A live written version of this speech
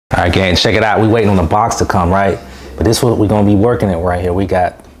right, gang, check it out. We waiting on the box to come, right? But this is what we're gonna be working at right here. We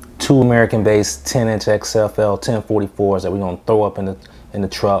got two American-based 10-inch XFL 1044s that we're gonna throw up in the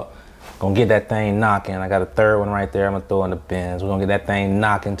truck. Gonna get that thing knocking. I got a third one right there. I'm gonna throw in the bins. We're gonna get that thing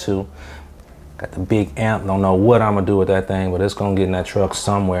knocking too. Got the big amp. Don't know what I'm gonna do with that thing, but it's gonna get in that truck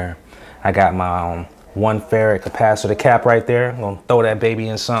somewhere. I got my 1 farad capacitor cap right there. I'm gonna throw that baby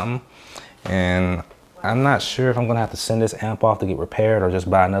in something. And I'm not sure if I'm gonna have to send this amp off to get repaired or just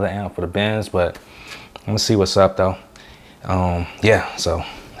buy another amp for the bins, but I'm gonna see what's up though. Yeah, so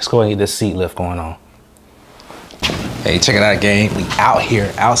let's go ahead and get this seat lift going on. Hey, check it out, gang. We out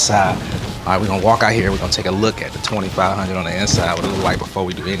here, outside. All right, we're gonna walk out here. We're gonna take a look at the 2500 on the inside, what it look like before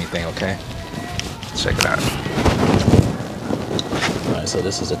we do anything, okay? Check it out. All right, so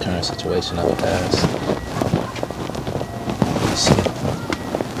this is the current situation of it, guys. Let's see.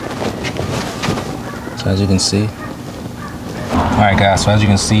 So as you can see, all right, guys, so as you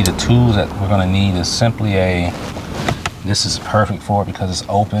can see, the tools that we're gonna need is simply this is perfect for it because it's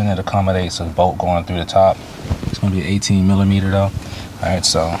open. It accommodates a bolt going through the top. It's gonna be 18 millimeter though. All right,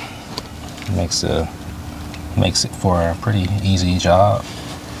 so it makes it for a pretty easy job.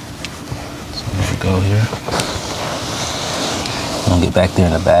 So there we go here. I'm gonna get back there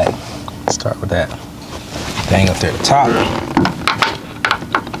in the back. Start with that thing up there at the top.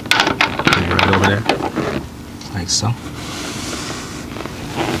 Put it right over there, like so.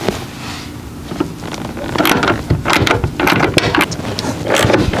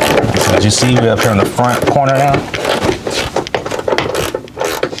 As you see, we're up here in the front corner now.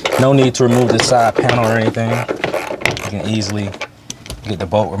 No need to remove the side panel or anything. You can easily get the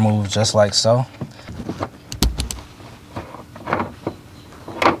bolt removed just like so.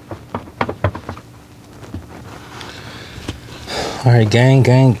 All right, gang,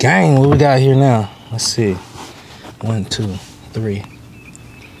 gang, gang. What we got here now? Let's see. 1, 2, 3.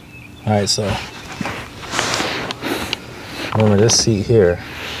 All right, so remember this seat here.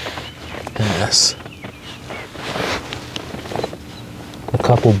 Yes. A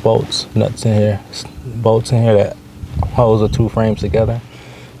couple nuts in here, bolts in here that holds the two frames together.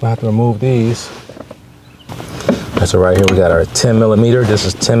 We'll have to remove these. That's right here. We got our 10 millimeter. This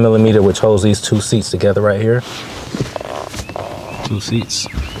is 10 millimeter, which holds these two seats together right here. Two seats,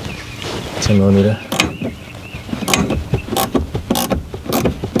 10 millimeter.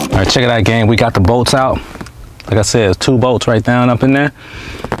 All right, check it out, gang. We got the bolts out. Like I said, 2 bolts right down up in there.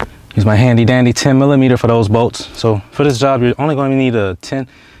 Use my handy dandy 10 millimeter for those bolts. So for this job, you're only going to need a 10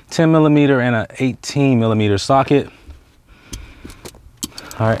 millimeter and an 18 millimeter socket.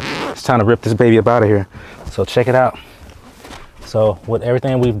 All right, it's time to rip this baby up out of here. So check it out. So with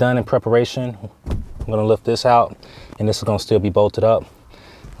everything we've done in preparation, I'm going to lift this out, and this is going to still be bolted up.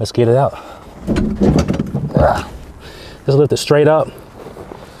 Let's get it out. Just lift it straight up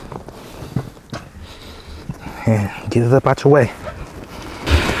and get it up out your way.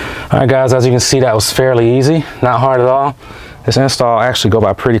 All right, guys, as you can see, that was fairly easy, not hard at all. This install actually go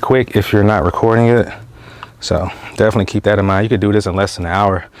by pretty quick if you're not recording it. So definitely keep that in mind. You could do this in less than an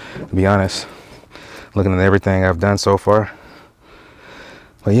hour, to be honest, looking at everything I've done so far.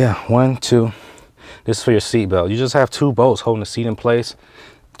 But yeah, 1, 2, this is for your seat belt. You just have 2 bolts holding the seat in place,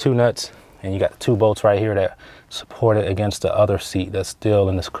 2 nuts, and you got 2 bolts right here that support it against the other seat that's still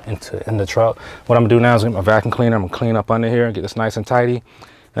in the truck. What I'm gonna do now is get my vacuum cleaner. I'm gonna clean up under here and get this nice and tidy.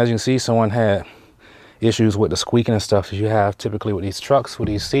 As you can see, someone had issues with the squeaking and stuff that you have typically with these trucks, with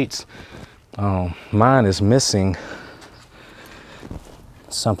these seats. Mine is missing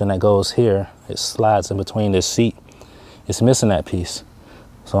something that goes here. It slides in between this seat. It's missing that piece.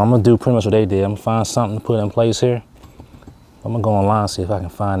 So I'm gonna do pretty much what they did. I'm gonna find something to put in place here. I'm gonna go online and see if I can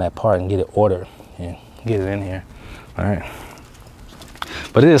find that part and get it ordered and get it in here. All right.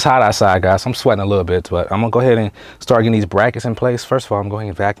 But it is hot outside, guys. I'm sweating a little bit, but I'm gonna go ahead and start getting these brackets in place. First of all, I'm going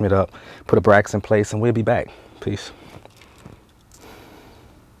to vacuum it up, put the brackets in place, and we'll be back. Peace.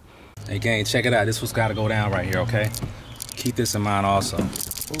 Hey, gang, check it out. This what's gotta go down right here, okay? Keep this in mind also.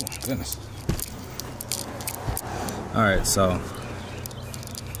 Oh, goodness. All right, so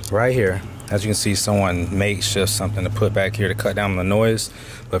right here, as you can see, someone makeshift something to put back here to cut down on the noise.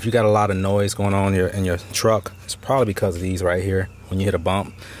 But if you got a lot of noise going on in your truck, it's probably because of these right here when you hit a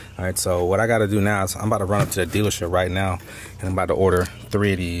bump. All right, so what I got to do now is I'm about to run up to the dealership right now, and I'm about to order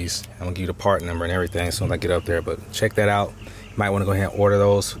 3 of these. I'm gonna give you the part number and everything as soon as I get up there. But check that out. You might want to go ahead and order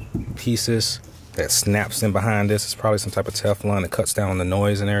those pieces that snaps in behind this. It's probably some type of Teflon that cuts down on the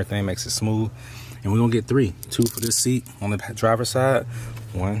noise and everything, makes it smooth. And we're gonna get 3, 2 for this seat on the driver's side,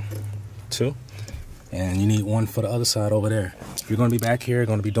 1, 2, and you need 1 for the other side over there. If you're gonna be back here,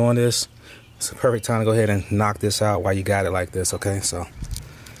 gonna be doing this, it's a perfect time to go ahead and knock this out while you got it like this, okay? So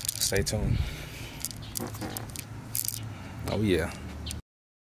Stay tuned. Oh yeah.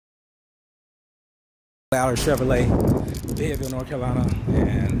 Ballard Chevrolet, Fayetteville, North Carolina,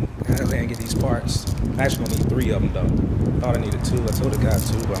 and I gotta go ahead and get these parts. I'm actually gonna need 3 of them though. Thought I needed 2. I told the guy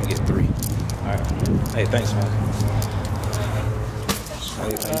 2, but I'm gonna get 3. All right. Hey, thanks, man. How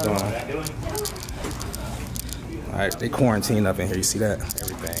you doing? All right, they quarantined up in here. You see that?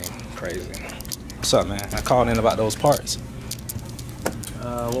 Everything crazy. What's up, man? I called in about those parts.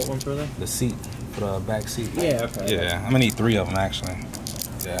 What ones were they? The seat, for the back seat. Yeah, okay. Yeah, I'm gonna need 3 of them actually.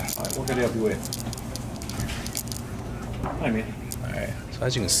 Yeah. All right, what can I help you with? Hi, man. All right. So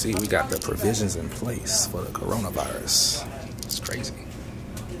as you can see, we got the provisions in place for the coronavirus. It's crazy.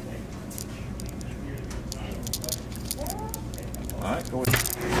 All right, go ahead.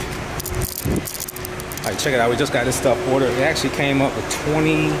 All right, check it out. We just got this stuff ordered. It actually came up with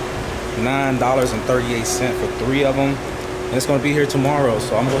 $29.38 for 3 of them. And it's gonna be here tomorrow.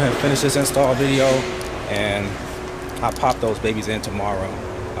 So I'm gonna go ahead and finish this install video and I'll pop those babies in tomorrow.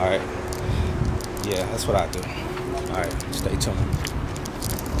 All right. Yeah, that's what I do. All right, stay tuned.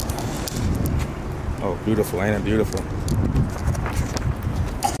 Oh, beautiful, ain't it beautiful?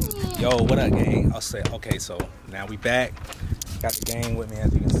 Yo, what up, gang? I'll say, okay, so now we back. Got the gang with me,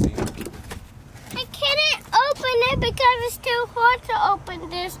 as you can see. I can't open it because it's too hard to open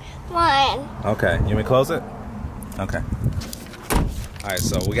this one. Okay, you want me to close it? Okay. All right,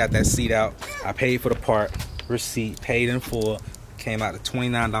 so we got that seat out. I paid for the part, receipt, paid in full. Came out to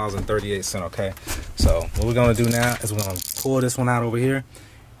 $29.38, okay? So what we're gonna do now is we're gonna pull this one out over here.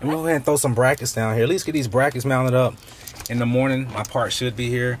 And we'll go ahead and throw some brackets down here. At least get these brackets mounted up. In the morning, my part should be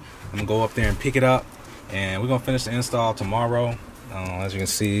here. I'm gonna go up there and pick it up. And we're gonna finish the install tomorrow. As you can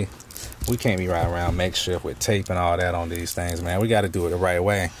see, we can't be riding around makeshift with tape and all that on these things, man. We gotta do it the right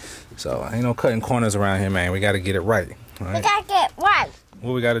way. So ain't no cutting corners around here, man. We gotta get it right. All right? We gotta get one.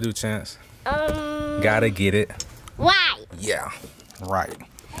 What we gotta do, Chance? Gotta get it Right. yeah, right.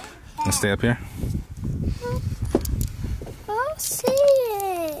 Let's stay up here. I'll see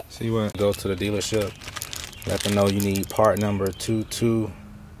it. So you want to go to the dealership, let them know you need part number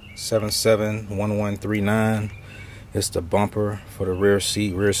 22771139. It's the bumper for the rear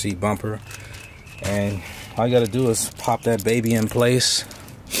seat bumper. And all you got to do is pop that baby in place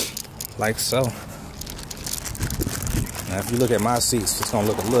like so. Now if you look at my seats, it's going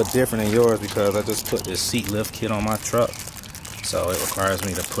to look a little different than yours because I just put this seat lift kit on my truck. So it requires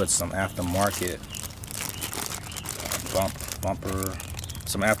me to put some aftermarket bumper,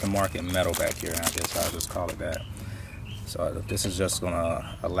 some aftermarket metal back here. And I guess I'll just call it that. So this is just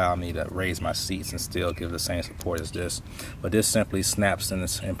gonna allow me to raise my seats and still give the same support as this. But this simply snaps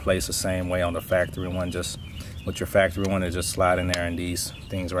in place the same way on the factory one. Just with your factory one, it just slide in there and these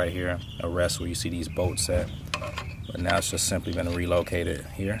things right here arrest where you see these bolts at. But now it's just simply been relocated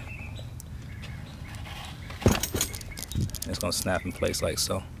here. It's gonna snap in place like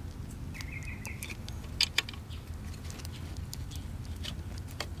so.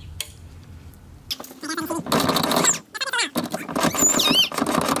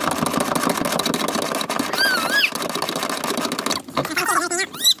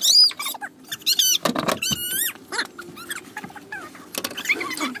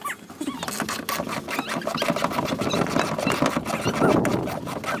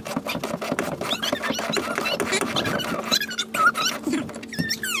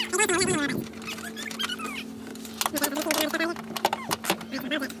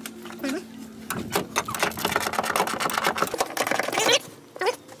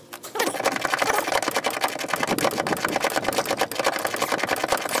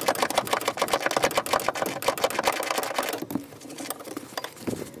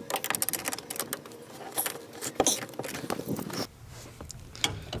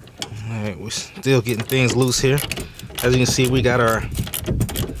 Alright, we're still getting things loose here. As you can see, we got our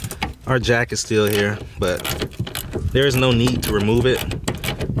jack is still here, but there is no need to remove it.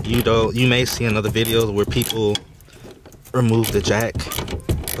 You may see in other videos where people remove the jack,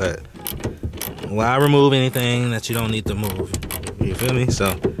 but why remove anything that you don't need to move? You feel me?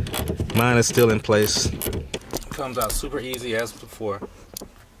 So mine is still in place. Comes out super easy as before.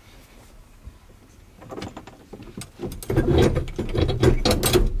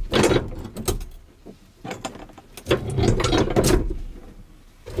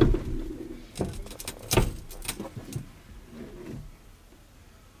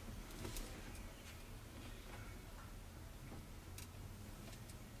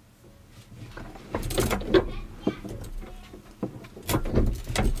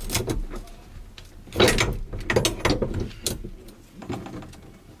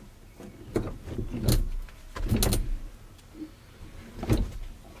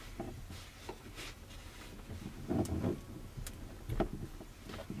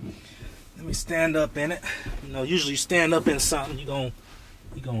 stand up in it. You know, usually you stand up in something, you gonna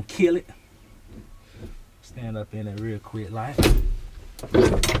kill it. Stand up in it real quick, like.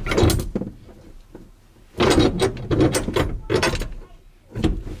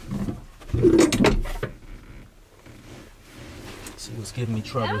 See what's giving me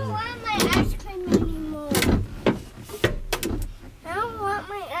trouble here. I don't want my ice cream anymore. I don't want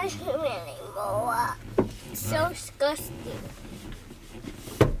my ice cream anymore. It's so disgusting.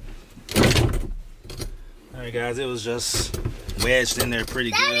 Alright guys, it was just wedged in there pretty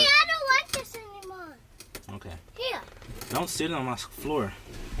Daddy, good. I don't like this anymore. Okay. Here. Don't sit on my floor.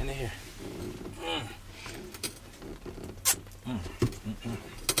 In here.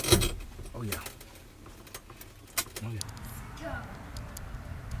 Oh yeah. Oh yeah.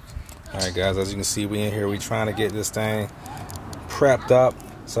 Alright guys, as you can see, we in here, we trying to get this thing prepped up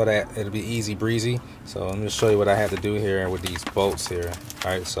so that it'll be easy breezy. So let me show you what I had to do here with these bolts here.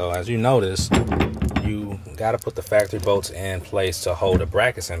 Alright, so as you notice, you got to put the factory bolts in place to hold the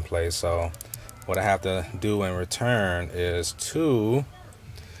brackets in place. So what I have to do in return is I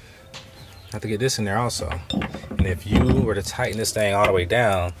have to get this in there also. And if you were to tighten this thing all the way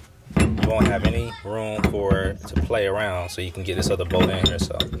down, you won't have any room for it to play around, so you can get this other bolt in here.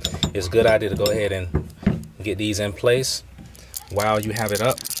 So it's a good idea to go ahead and get these in place while you have it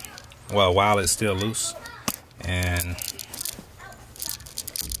up, well, while it's still loose. And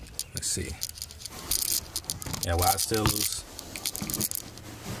let's see, yeah, while it's still loose.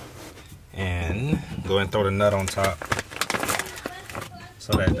 And go ahead and throw the nut on top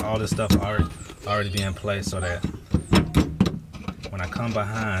so that all this stuff already be in place, so that when I come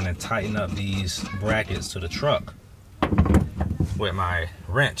behind and tighten up these brackets to the truck with my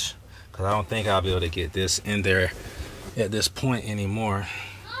wrench, because I don't think I'll be able to get this in there at this point anymore,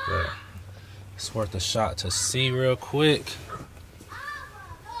 but it's worth a shot to see real quick.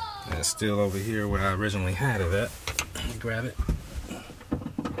 And it's still over here where I originally had it at. Let me grab it.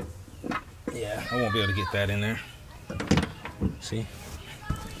 Yeah, I won't be able to get that in there. See?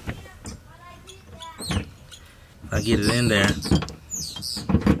 If I get it in there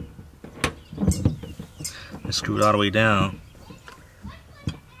and screw it all the way down,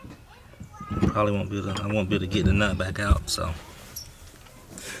 I won't be able to get the nut back out. So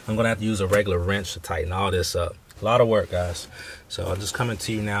I'm gonna have to use a regular wrench to tighten all this up. A lot of work, guys. So I'm just coming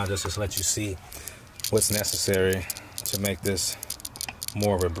to you now just to let you see what's necessary to make this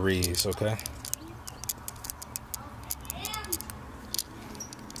more of a breeze, okay?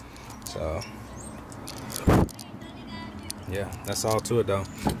 So yeah, that's all to it though.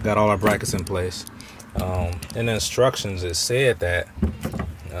 Got all our brackets in place. In the instructions it said that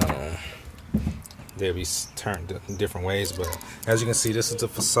they'll be turned in different ways, but as you can see, this is the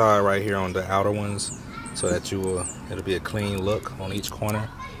facade right here on the outer ones, so that it'll be a clean look on each corner.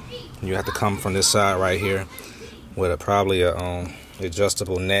 You have to come from this side right here with probably a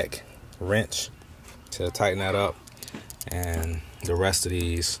adjustable neck wrench to tighten that up, and the rest of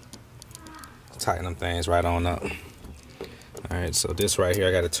these tighten them things right on up. All right, so this right here,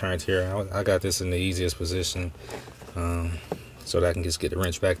 I got it turned here. I got this in the easiest position, so that I can just get the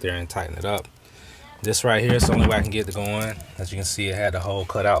wrench back there and tighten it up. This right here is the only way I can get it going. As you can see, it had the hole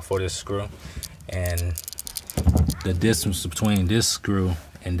cut out for this screw, and the distance between this screw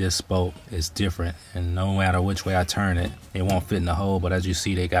and this bolt is different, and no matter which way I turn it, it won't fit in the hole. But as you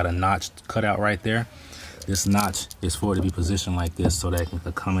see, they got a notch cut out right there. This notch is for it to be positioned like this so that it can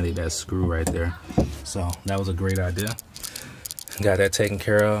accommodate that screw right there. So that was a great idea. Got that taken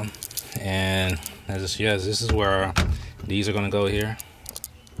care of. And yes, this is where these are going to go here,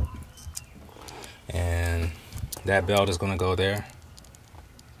 and that belt is going to go there,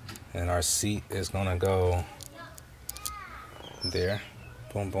 and our seat is going to go there.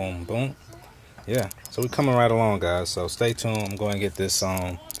 Boom, boom, boom. Yeah, so we're coming right along, guys, so stay tuned. I'm going to get this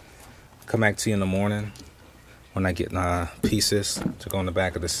come back to you in the morning when I get my pieces to go on the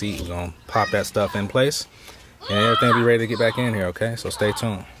back of the seat. We're going to pop that stuff in place, and everything will be ready to get back in here, okay? So stay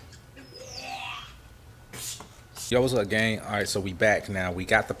tuned. Yo, what's up, gang? All right, so we back now. We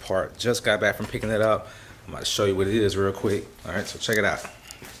got the part. Just got back from picking it up. I'm about to show you what it is real quick. All right, so check it out.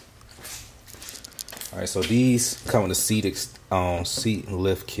 All right, so these come with a seat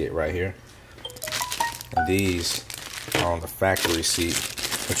lift kit right here. And these are on the factory seat.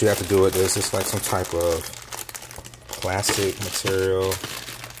 What you have to do with this is like some type of plastic material.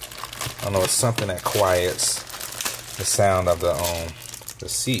 I don't know, it's something that quiets the sound of the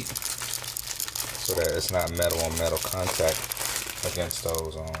seat, so that it's not metal on metal contact against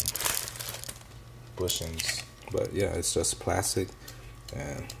those bushings. But yeah, it's just plastic,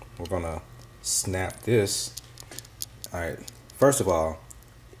 and we're gonna snap this. All right, first of all,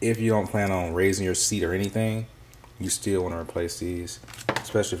 if you don't plan on raising your seat or anything, you still want to replace these,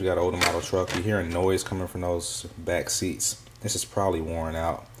 especially if you got an older model truck. You're hearing noise coming from those back seats. This is probably worn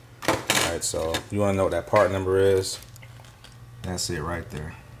out. Alright, so you want to know what that part number is. That's it right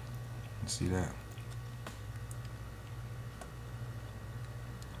there. You see that?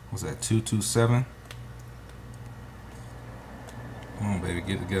 What's that, 227? Come on, baby,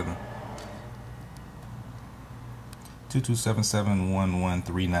 get it together.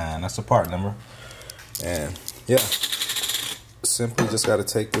 22771139. That's the part number. And yeah, simply just got to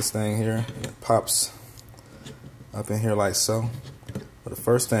take this thing here, and it pops up in here like so. But the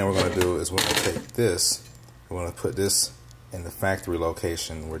first thing we're going to do is we're going to take this, we're going to put this in the factory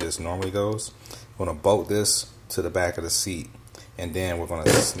location where this normally goes. We're going to bolt this to the back of the seat, and then we're going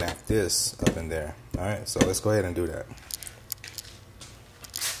to snap this up in there. Alright, so let's go ahead and do that.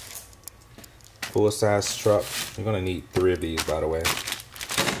 Full size truck, you're going to need 3 of these, by the way.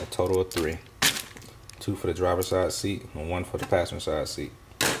 A total of 3. 2 for the driver's side seat and 1 for the passenger side seat.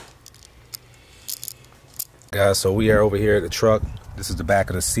 Guys, so we are over here at the truck. This is the back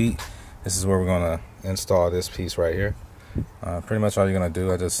of the seat. This is where we're going to install this piece right here. Pretty much all you're going to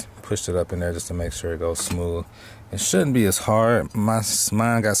do, I just pushed it up in there just to make sure it goes smooth. It shouldn't be as hard.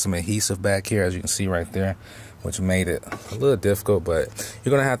 Mine got some adhesive back here, as you can see right there, which made it a little difficult, but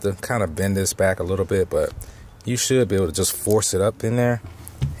you're going to have to kind of bend this back a little bit, but you should be able to just force it up in there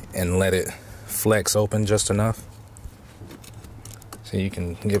and let it flex open just enough. So you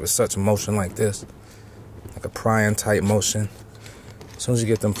can give it such a motion like this, like a prying type motion. As soon as you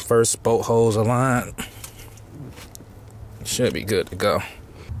get them first bolt holes aligned, it should be good to go.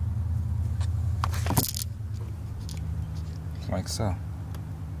 Like so.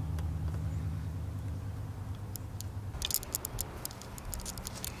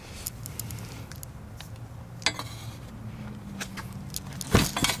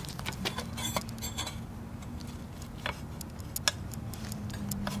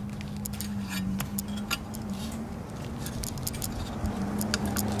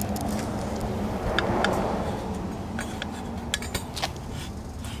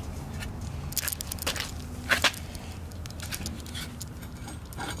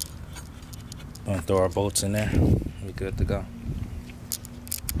 Gonna throw our bolts in there. We're good to go.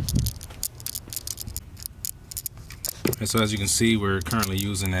 And so as you can see, we're currently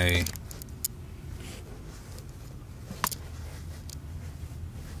using a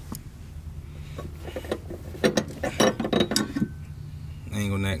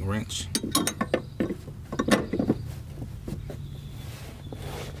angle neck wrench.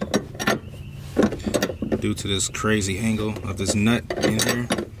 Due to this crazy angle of this nut in here,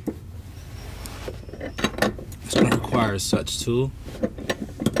 it's going to require such tool.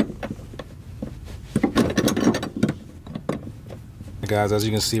 Guys, as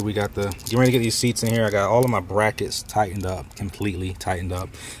you can see, we got getting ready to get these seats in here. I got all of my brackets tightened up, completely tightened up.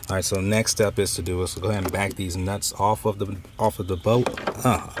 All right, so next step is to do is to go ahead and back these nuts off of the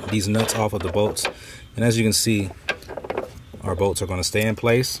bolt. These nuts off of the bolts, and as you can see, our bolts are going to stay in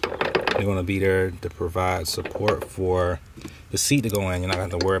place. They're going to be there to provide support for the seat to go in. You're not going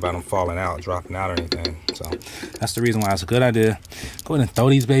to have to worry about them falling out, dropping out, or anything. So that's the reason why it's a good idea. Go ahead and throw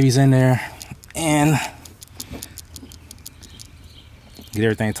these babies in there and get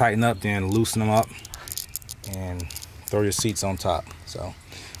everything tightened up, then loosen them up and throw your seats on top. So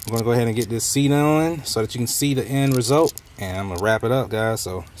we're going to go ahead and get this seat on so that you can see the end result, and I'm going to wrap it up, guys,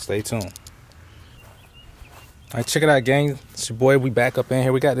 so stay tuned. All right, check it out, gang. It's your boy. We back up in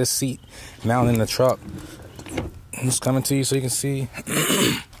here. We got this seat mounted in the truck. I'm just coming to you so you can see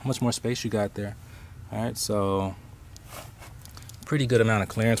how much more space you got there. All right, so pretty good amount of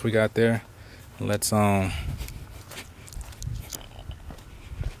clearance we got there. Let's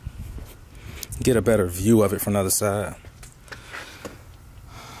get a better view of it from the other side.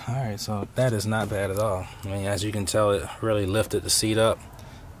 All right, so that is not bad at all. I mean, as you can tell, it really lifted the seat up.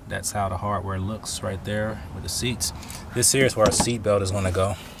 That's how the hardware looks right there with the seats. This here is where our seat belt is going to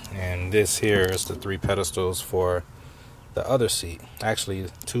go, and this here is the 3 pedestals for the other seat. Actually,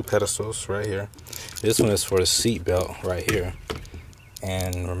 2 pedestals right here. This one is for the seat belt right here,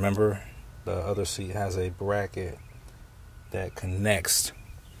 and remember, the other seat has a bracket that connects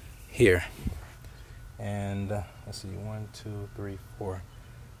here. And let's see, 1, 2, 3, 4.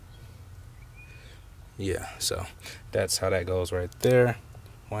 Yeah, so that's how that goes right there.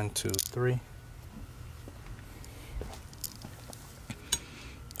 1, 2, 3.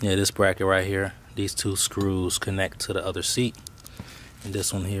 Yeah, this bracket right here, these 2 screws connect to the other seat, and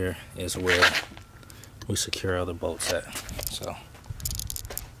this one here is where we secure other bolts at. So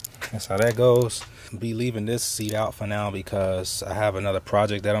That's how that goes. I'll be leaving this seat out for now because I have another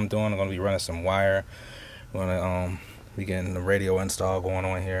project that I'm doing. I'm gonna be running some wire. I'm gonna be getting the radio install going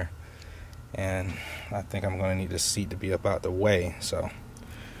on here, and I think I'm gonna need this seat to be up out the way. So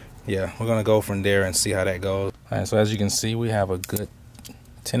yeah, we're gonna go from there and see how that goes. All right, so as you can see, we have a good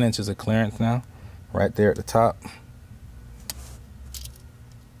 10 inches of clearance now, right there at the top.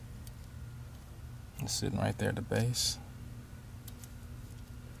 It's sitting right there at the base.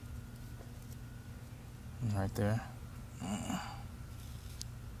 Right there. Come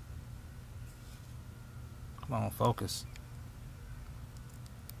on, focus.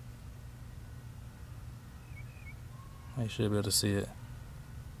 You should be able to see it.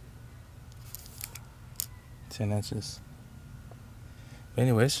 10 inches. But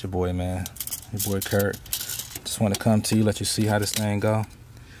anyway, it's your boy, man. Your boy Kurt. Just want to come to you, let you see how this thing go.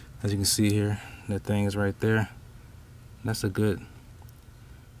 As you can see here, that thing is right there. That's a good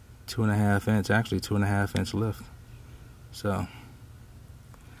 2.5 inch, actually 2.5 inch lift. So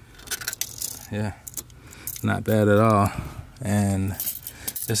yeah, not bad at all. And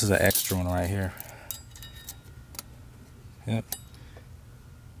this is an extra one right here. Yep,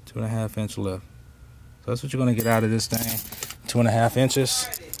 2.5 inch lift. So that's what you're gonna get out of this thing, 2.5 inches.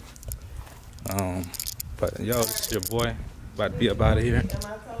 But yo, this is your boy, about to be up out of here.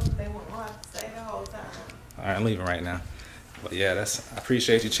 All right, I'm leaving right now. But yeah, I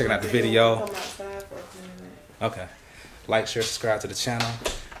appreciate you checking out the video. Okay, like, share, subscribe to the channel.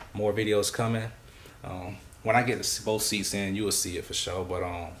 More videos coming. When I get both seats in, you will see it for sure.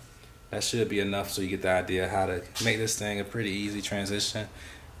 But that should be enough so you get the idea how to make this thing a pretty easy transition.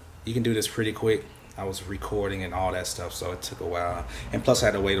 You can do this pretty quick. I was recording and all that stuff, so it took a while. And plus I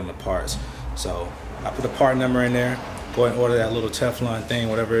had to wait on the parts. So I put a part number in there. Go ahead and order that little Teflon thing,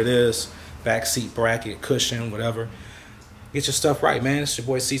 whatever it is. Back seat bracket, cushion, whatever. Get your stuff right, man. It's your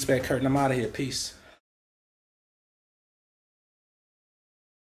boy Seats Back Kurt, and I'm out of here. Peace.